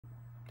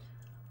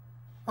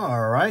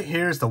Alright,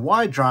 here's the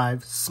Y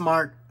Drive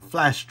Smart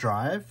Flash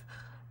Drive,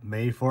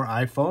 made for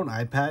iPhone,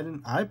 iPad,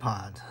 and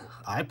iPod.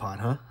 iPod,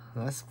 huh?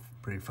 That's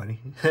pretty funny.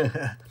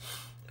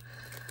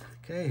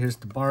 Okay, here's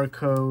the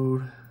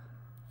barcode.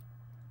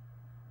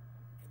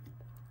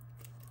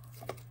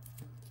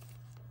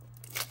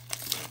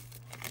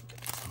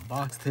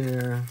 Boxed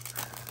here.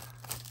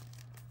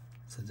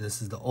 So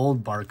this is the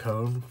old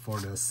barcode for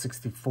the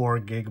 64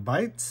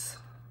 gigabytes.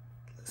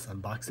 Let's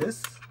unbox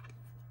this.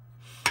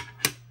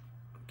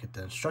 Get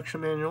the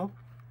instruction manual.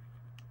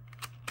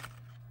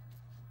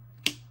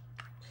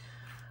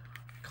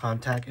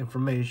 Contact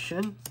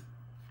information.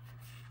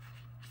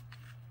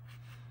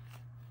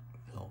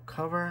 Little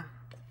cover.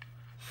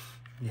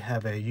 You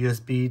have a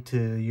USB to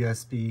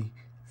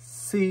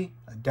USB-C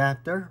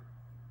adapter.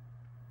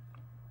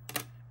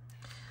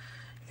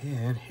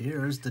 And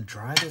here's the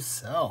drive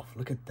itself.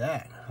 Look at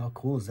that. How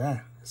cool is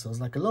that? So it's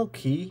like a little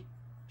key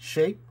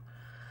shape.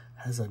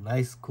 Has a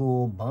nice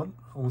cool bump,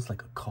 almost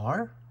like a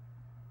car.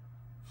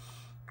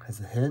 Has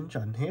a hinge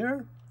on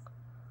here.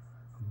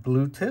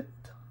 Blue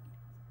tipped.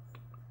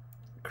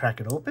 Crack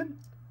it open.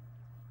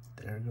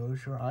 There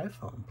goes your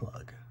iPhone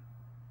plug.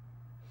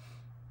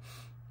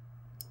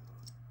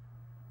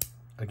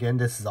 Again,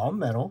 this is all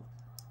metal.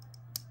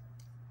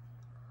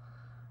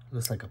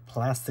 Looks like a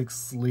plastic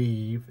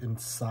sleeve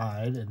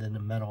inside and then the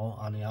metal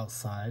on the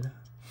outside.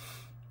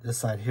 This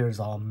side here is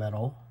all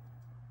metal.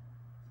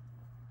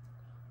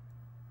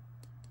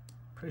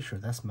 Pretty sure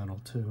that's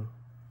metal too.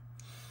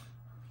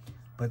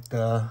 But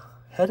the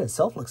head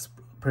itself looks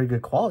pretty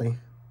good quality.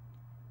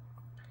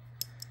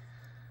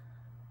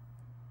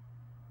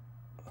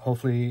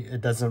 Hopefully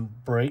it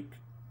doesn't break.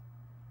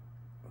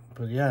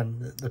 But yeah,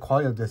 the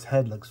quality of this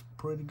head looks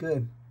pretty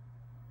good.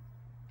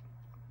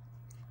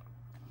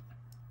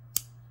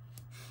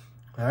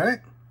 Alright,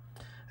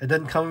 it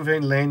doesn't come with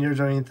any lanyards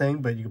or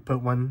anything, but you can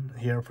put one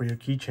here for your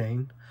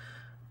keychain.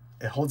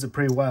 It holds it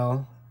pretty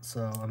well,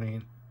 so I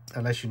mean,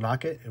 unless you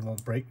knock it, it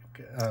won't break,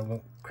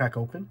 won't crack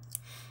open.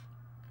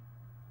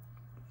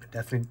 It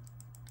definitely,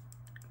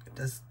 it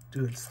does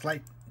do a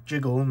slight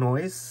jiggle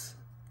noise.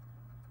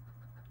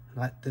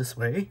 Not this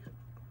way,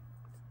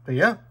 but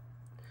yeah,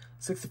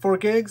 64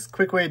 gigs,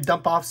 quick way to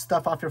dump off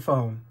stuff off your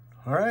phone.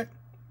 Alright.